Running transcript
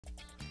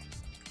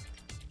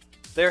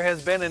There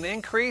has been an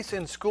increase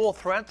in school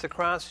threats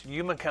across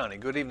Yuma County.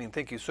 Good evening.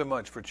 Thank you so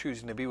much for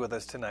choosing to be with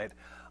us tonight.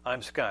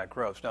 I'm Scott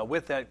Gross. Now,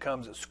 with that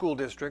comes school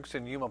districts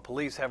and Yuma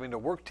police having to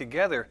work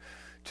together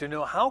to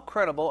know how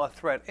credible a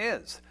threat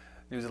is.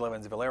 News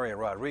 11's Valeria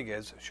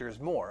Rodriguez shares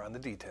more on the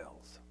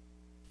details.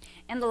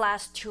 In the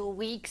last 2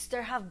 weeks,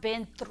 there have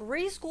been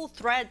 3 school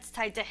threats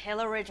tied to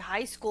Hill Ridge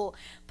High School,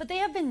 but they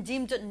have been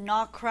deemed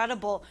not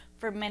credible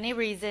for many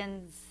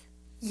reasons.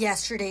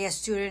 Yesterday, a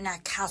student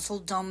at Castle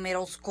Dome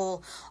Middle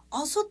School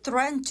also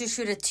threatened to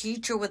shoot a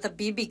teacher with a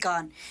BB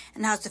gun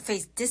and has to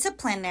face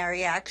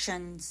disciplinary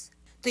actions.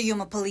 The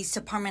Yuma Police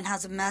Department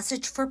has a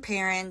message for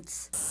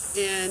parents.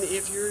 And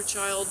if your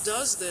child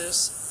does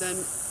this, then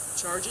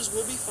charges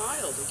will be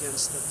filed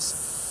against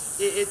this.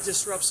 It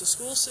disrupts the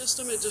school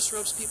system, it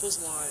disrupts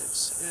people's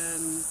lives.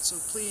 And so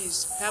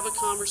please have a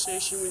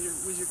conversation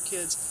with your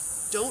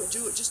kids. Don't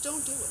do it, just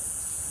don't do it.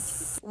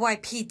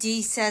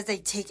 YPD says they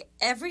take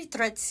every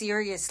threat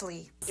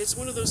seriously. It's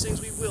one of those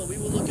things we will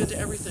look into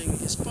everything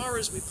as far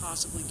as we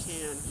possibly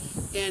can.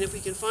 And if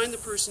we can find the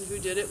person who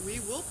did it, we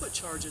will put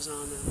charges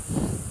on them.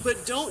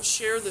 But don't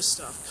share this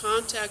stuff.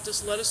 Contact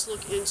us, let us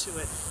look into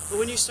it. But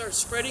when you start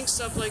spreading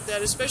stuff like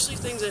that, especially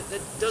things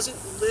that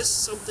doesn't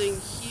list something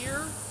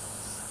here,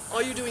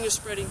 all you're doing is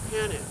spreading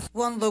panic.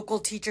 One local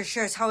teacher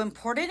shares how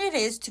important it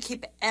is to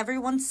keep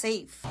everyone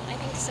safe. I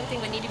think something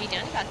would need to be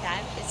done about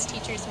that because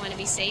teachers want to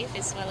be safe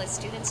as well as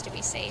students to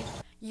be safe.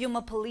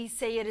 Yuma police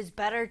say it is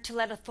better to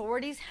let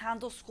authorities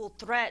handle school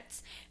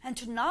threats and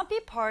to not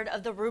be part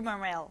of the rumor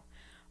mill.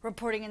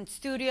 Reporting in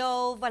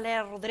studio,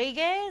 Valeria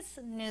Rodriguez,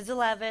 News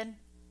 11.